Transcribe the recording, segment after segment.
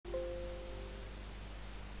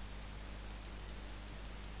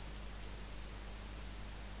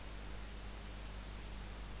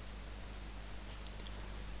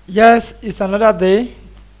Yes, it's another day.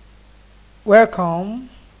 Welcome.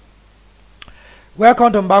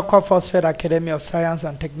 Welcome to Mbakwa Phosphate Academy of Science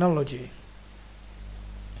and Technology.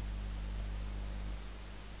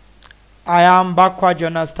 I am Mbakwa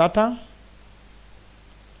Jonas Tata.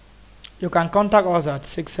 You can contact us at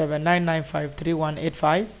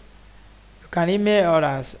 679953185. You can email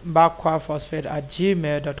us at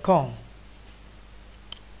mbakwaphosphate@gmail.com.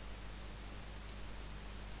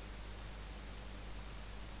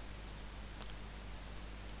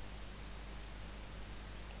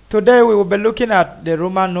 Today we will be looking at the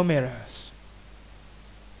Roman numerals.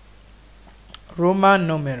 Roman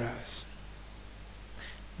numerals.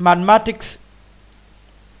 Mathematics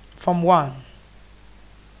Form 1.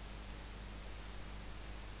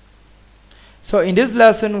 So in this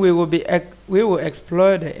lesson we will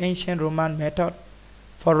explore the ancient Roman method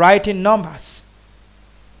for writing numbers,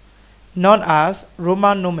 known as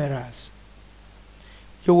Roman numerals.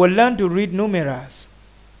 You will learn to read numerals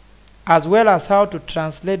as well as how to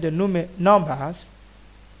translate the numbers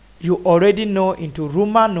you already know into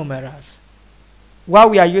Roman numerals. What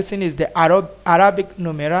we are using is the Arabic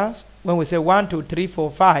numerals. When we say 1, 2, 3,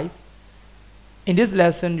 4, 5, in this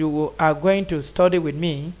lesson you are going to study with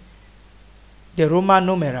me the Roman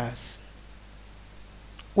numerals.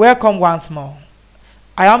 Welcome once more.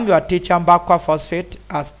 I am your teacher, Mbakwa Phosphate,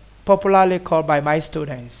 as popularly called by my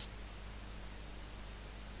students.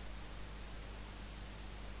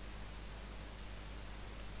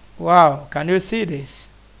 Wow, can you see this?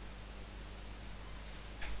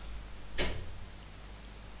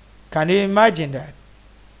 Can you imagine that?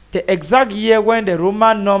 The exact year when the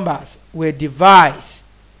Roman numbers were devised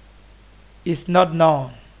is not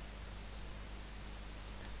known.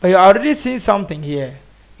 But you already seen something here.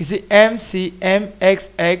 You see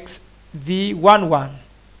MCMXXV11.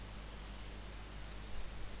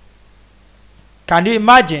 Can you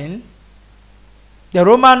imagine the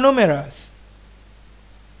Roman numerals?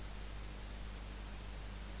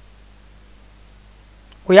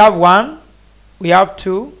 We have 1, we have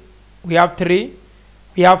 2, we have 3,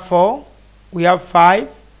 we have 4, we have 5,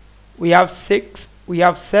 we have 6, we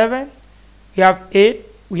have 7, we have 8,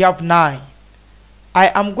 we have 9. I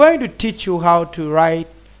am going to teach you how to write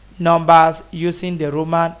numbers using the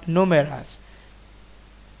Roman numerals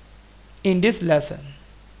in this lesson.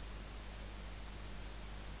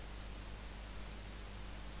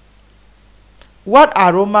 What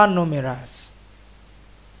are Roman numerals?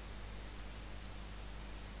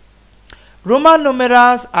 Roman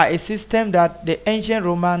numerals are a system that the ancient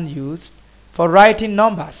Romans used for writing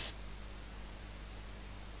numbers.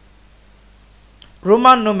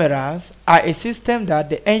 Roman numerals are a system that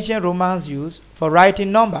the ancient Romans used for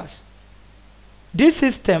writing numbers. This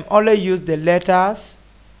system only used the letters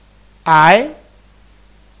I,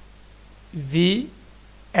 V,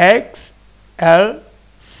 X, L,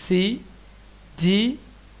 C, D,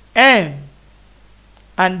 M,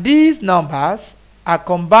 and these numbers are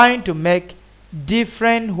combined to make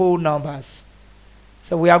different whole numbers.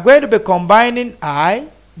 So we are going to be combining I,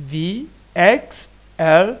 V, X,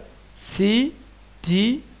 L, C,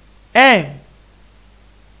 D, M.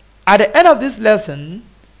 At the end of this lesson,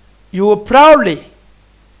 you will proudly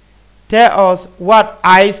tell us what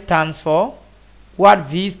I stands for, what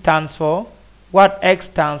V stands for, what X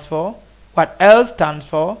stands for, what L stands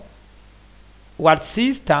for, what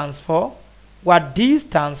C stands for, what D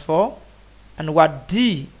stands for, and what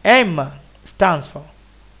DM stands for.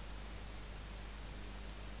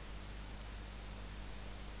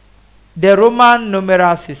 The Roman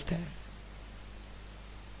numeral system.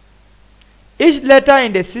 Each letter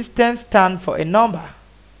in the system stands for a number.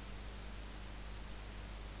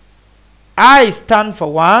 I stand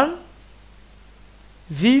for 1,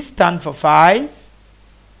 V stand for 5,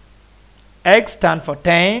 X stand for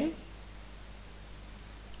 10,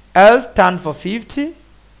 L stand for 50,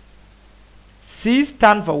 C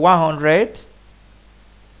stand for 100,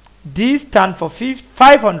 D stand for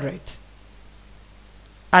 500,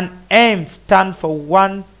 and M stand for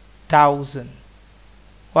 1000.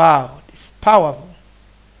 Wow, it's powerful.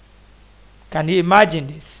 Can you imagine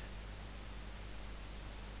this?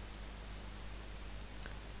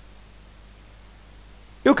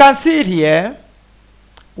 You can see it here.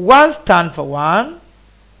 1 stand for 1,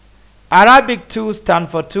 Arabic 2 stand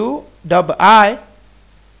for 2, double I.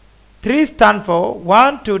 3 stand for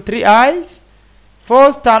 1, 2, 3 I's.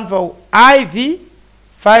 4 stand for IV.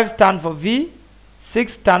 5 stand for V.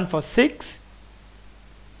 6 stand for 6.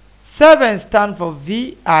 7 stand for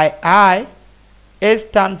VII. 8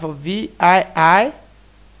 stand for VII.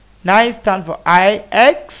 9 stand for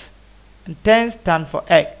IX. And 10 stand for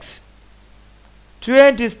X.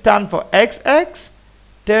 20 stand for XX.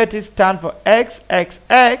 30 stand for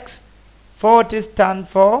XXX, 40 stand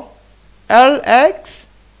for LX,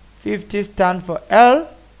 50 stand for L,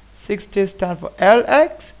 60 stand for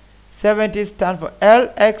LX, 70 stand for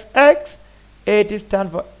LXX, 80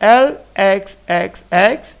 stand for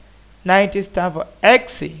LXXX, 90 stand for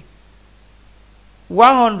XC,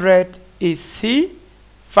 100 is C,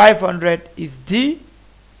 500 is D,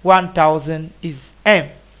 1000 is M.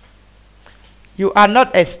 You are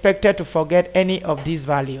not expected to forget any of these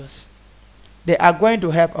values. They are going to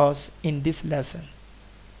help us in this lesson.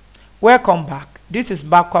 Welcome back. This is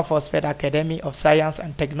Backward Phosphate Academy of Science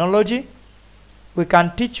and Technology. We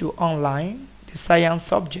can teach you online the science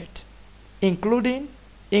subject, including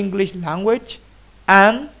English language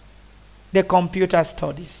and the computer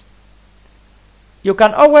studies. You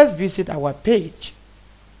can always visit our page,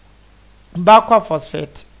 Backward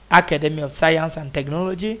Phosphate Academy of Science and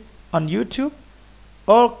Technology, on YouTube,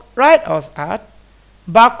 or write us at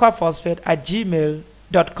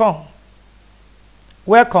backwardphosphate@gmail.com.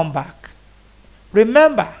 Welcome back.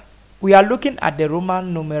 Remember, we are looking at the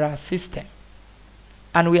Roman numeral system,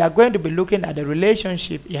 and we are going to be looking at the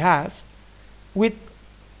relationship it has with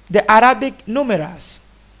the Arabic numerals.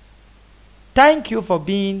 Thank you for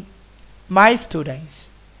being my students.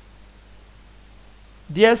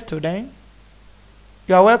 Dear student,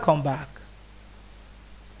 you are welcome back.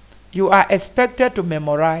 You are expected to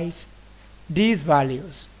memorize these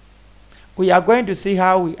values. We are going to see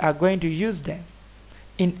how we are going to use them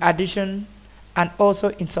in addition and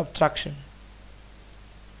also in subtraction.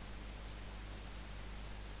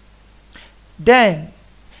 Then,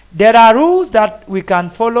 there are rules that we can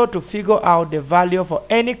follow to figure out the value for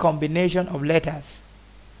any combination of letters.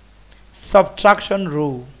 Subtraction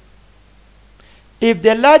rule. If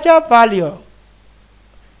the larger value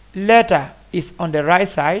letter is on the right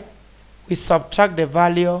side, we subtract the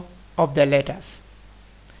value of the letters.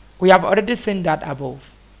 We have already seen that above.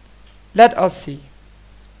 Let us see.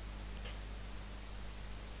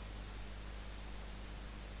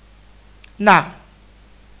 Now,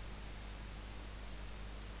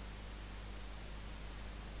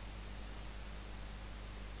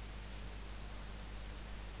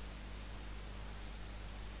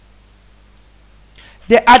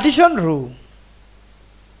 the addition rule.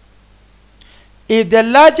 If the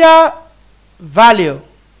larger value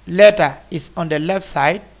letter is on the left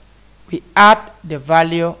side, we add the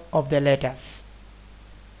value of the letters.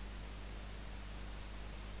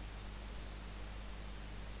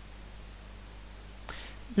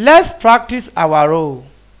 Let's practice our rule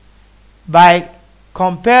by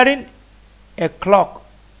comparing a clock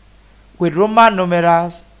with Roman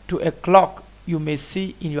numerals to a clock you may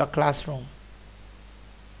see in your classroom.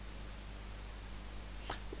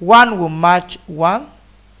 1 will match 1,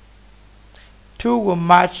 2 will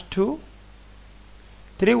match 2,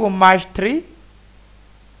 3 will match 3,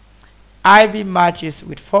 IV matches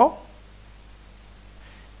with 4.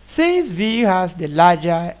 Since V has the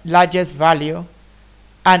largest value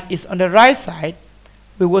and is on the right side,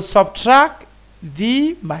 we will subtract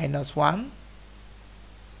V minus 1,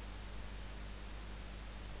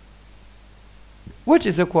 which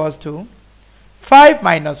is equals to 5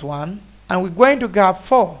 minus 1, and we're going to get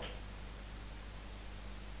 4.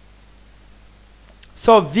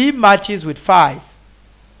 So V matches with 5.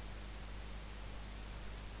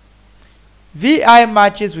 VI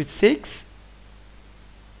matches with 6.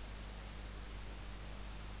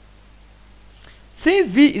 Since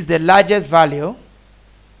V is the largest value,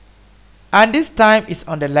 and this time is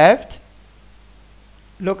on the left,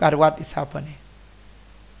 look at what is happening.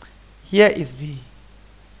 Here is V.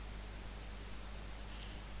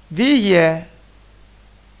 V here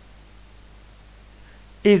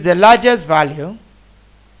is the largest value,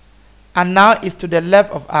 and now is to the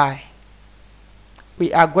left of I.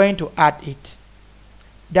 We are going to add it.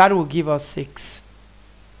 That will give us 6.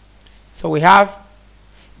 So we have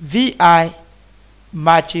VI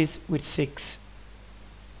matches with 6.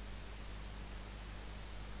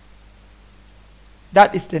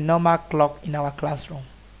 That is the normal clock in our classroom.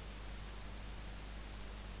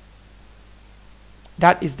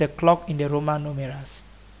 That is the clock in the Roman numerals.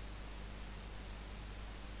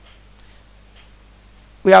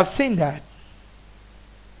 We have seen that.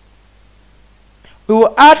 We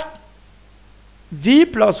will add V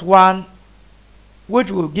plus 1, which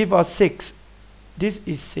will give us 6. This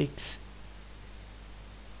is 6.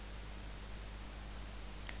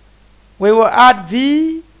 We will add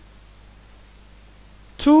V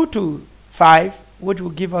 2 to 5, which will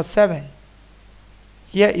give us 7.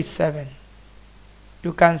 Here is 7.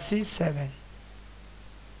 You can see 7.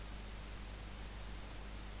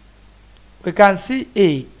 We can see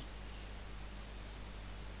 8.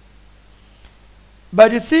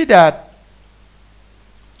 But you see that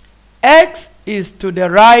x is to the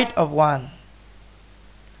right of 1.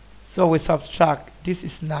 So we subtract. This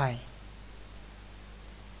is 9.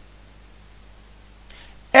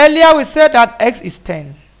 Earlier we said that x is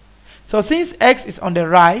 10. So since x is on the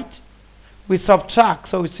right, we subtract.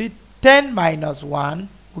 So we see 10 minus 1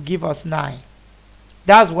 will give us 9.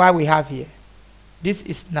 That's why we have here. This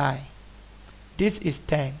is 9. This is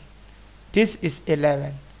 10. This is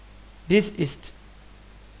 11. This is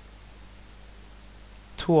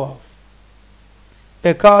 12.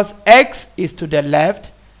 Because x is to the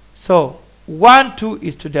left, so 1, 2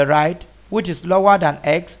 is to the right, which is lower than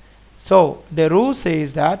x. So the rule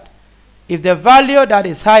says that if the value that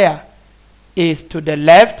is higher is to the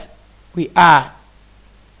left, we add.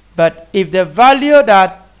 But if the value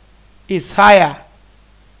that is higher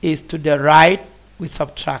is to the right, we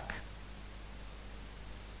subtract.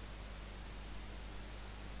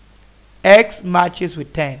 X matches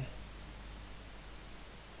with 10.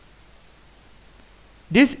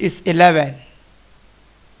 This is 11.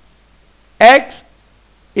 X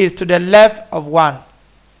is to the left of 1,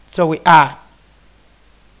 so we add.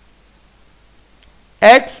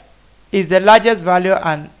 X is the largest value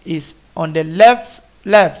and is on the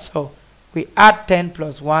left, so we add 10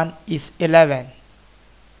 plus 1 is 11.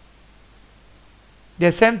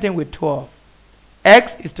 The same thing with 12.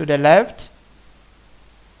 X is to the left,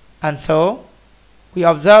 and so we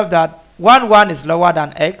observe that 1, 1 is lower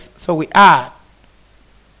than x, so we add.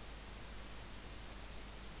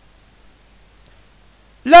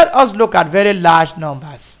 Let us look at very large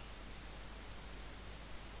numbers.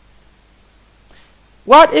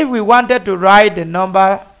 What if we wanted to write the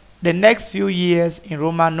number the next few years in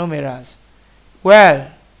Roman numerals?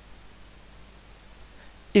 Well,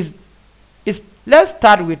 let's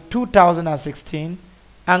start with 2016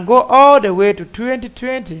 and go all the way to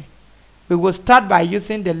 2020. We will start by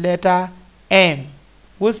using the letter M,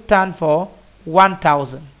 which stands for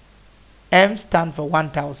 1000. M stands for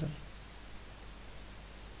 1000.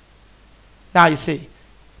 Now you see,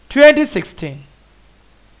 2016.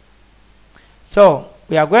 So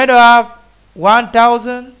we are going to have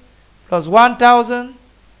 1000 plus 1000.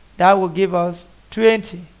 That will give us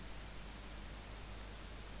 20.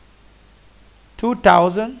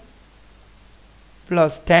 2000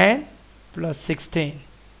 plus 10 plus 16.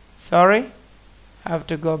 Sorry, I have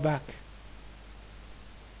to go back.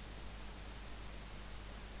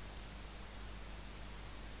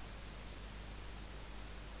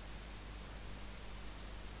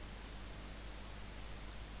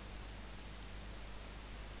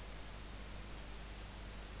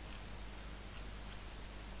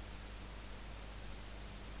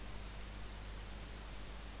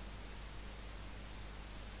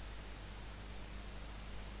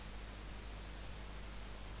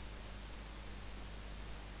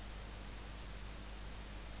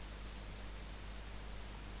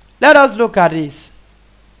 Let us look at this.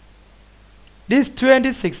 This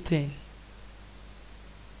 2016.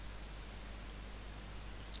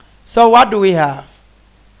 So what do we have?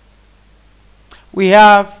 We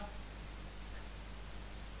have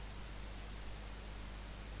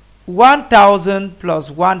 1000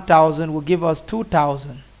 plus 1000 will give us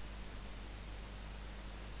 2000.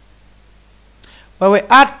 When we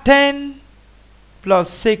add 10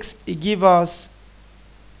 plus 6, it gives us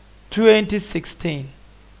 2016.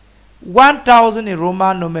 1000 in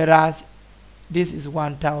Roman numerals, this is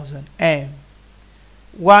 1000, M.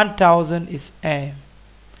 1000 is M.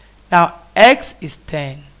 Now x is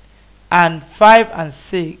 10, and 5 and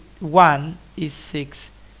 6, 1 is 6.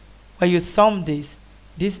 When you sum this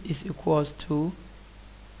is equals to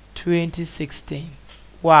 2016.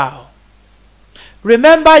 Wow.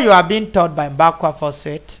 Remember, you are being taught by Mbakwa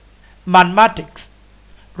Phosphate, mathematics,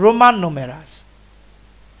 Roman numerals.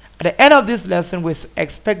 At the end of this lesson, we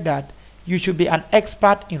expect that you should be an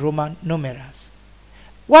expert in Roman numerals.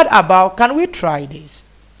 What about, can we try this?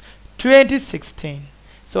 2016.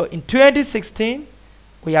 So in 2016,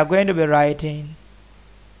 we are going to be writing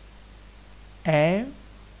M.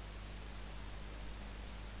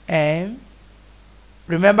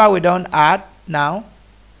 Remember, we don't add now.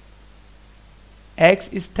 X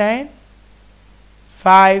is 10.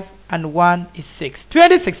 5 and 1 is 6.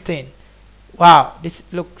 2016. Wow, this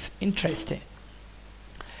looks interesting.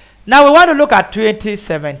 Now we want to look at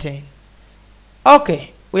 2017.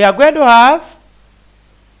 Okay, we are going to have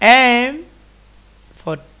M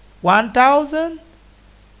for 1000,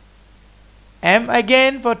 M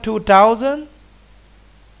again for 2000.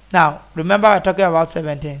 Now remember, we're talking about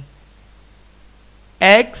 17.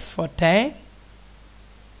 X for 10,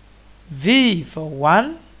 V for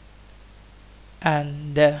 1,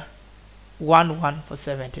 and 1 for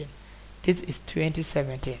 17. This is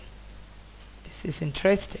 2017. This is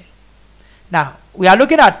interesting. Now we are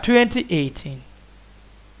looking at 2018.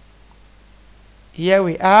 Here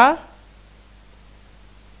we are.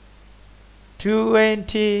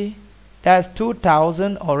 20, that's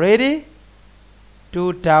 2000 already.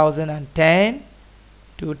 2010,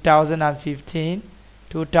 2015,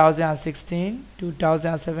 2016,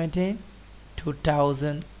 2017,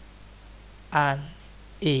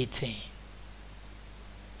 2018.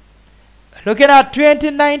 Looking at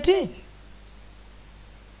 2019.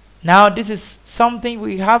 Now this is something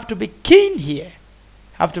we have to be keen here.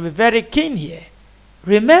 Have to be very keen here.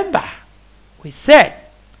 Remember, we said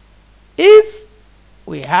if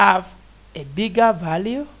we have a bigger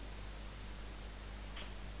value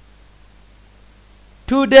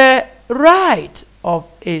to the right of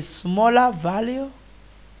a smaller value,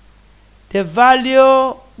 the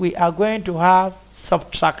value we are going to have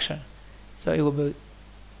subtraction. So it will be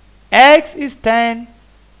x is 10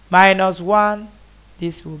 minus 1.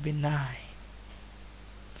 This will be 9.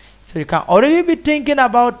 So you can already be thinking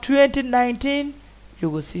about 2019. You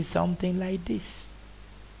will see something like this.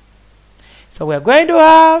 So we are going to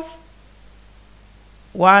have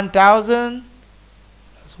 1000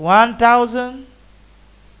 plus 1000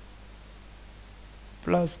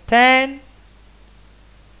 plus 10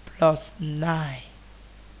 plus 9.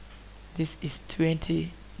 This is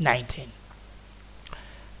 2019.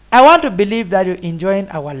 I want to believe that you're enjoying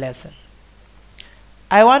our lesson.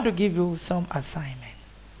 I want to give you some assignment.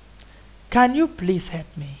 Can you please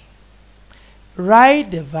help me?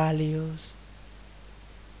 Write the values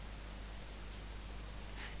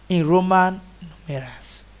in Roman numerals.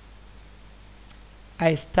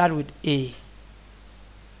 I start with A.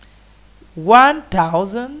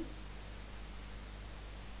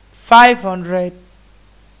 1500.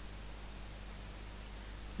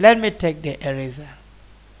 Let me take the eraser.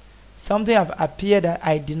 Something have appeared that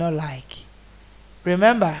I did not like.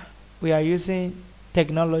 Remember, we are using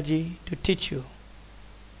technology to teach you.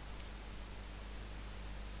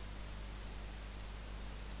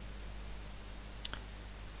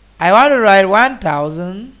 I want to write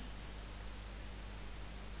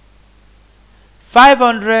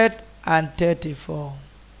 1534.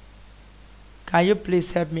 Can you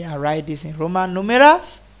please help me and write this in Roman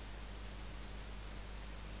numerals?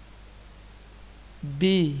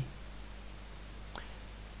 B.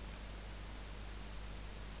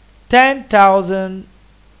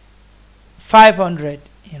 10,500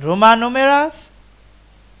 in Roman numerals.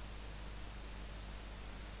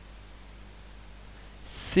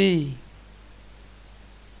 C.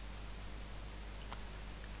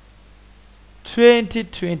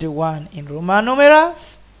 2021 in Roman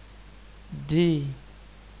numerals. D.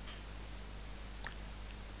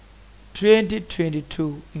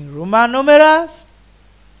 2022 in Roman numerals.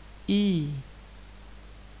 E.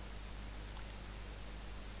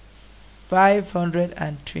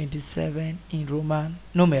 527 in Roman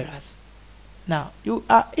numerals. Now you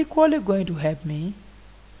are equally going to help me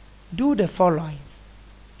do the following.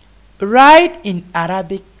 Write in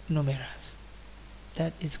Arabic numerals.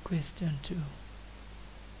 That is question 2.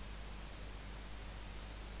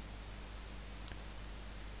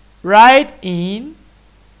 Write in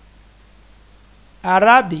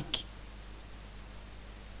Arabic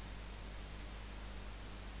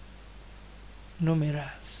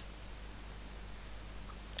numerals.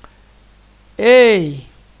 A.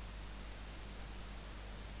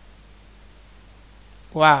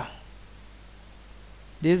 Wow.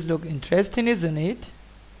 This look interesting, isn't it?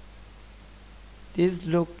 This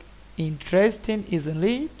look interesting, isn't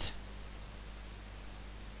it?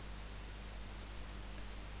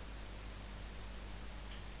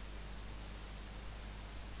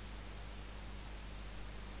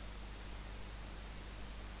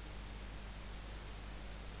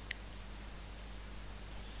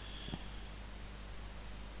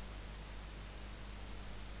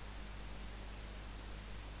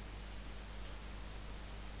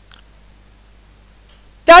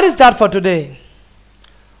 That is that for today.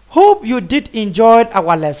 Hope you did enjoy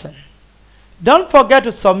our lesson. Don't forget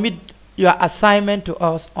to submit your assignment to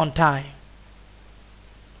us on time.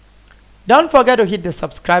 Don't forget to hit the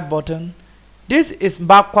subscribe button. This is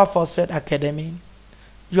Mbakwa Phosphate Academy,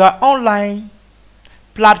 your online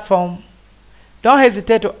platform. Don't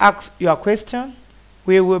hesitate to ask your question.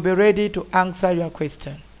 We will be ready to answer your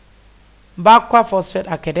question. Mbakwa Phosphate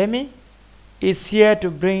Academy is here to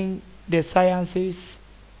bring the sciences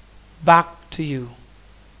back to you.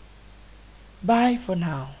 Bye for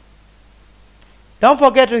now. Don't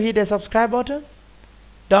forget to hit the subscribe button.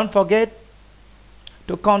 Don't forget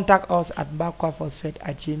to contact us at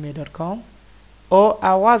bakwaphosphate@gmail.com or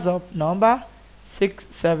our WhatsApp number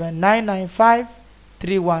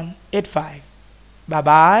 679953185. Bye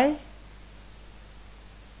bye.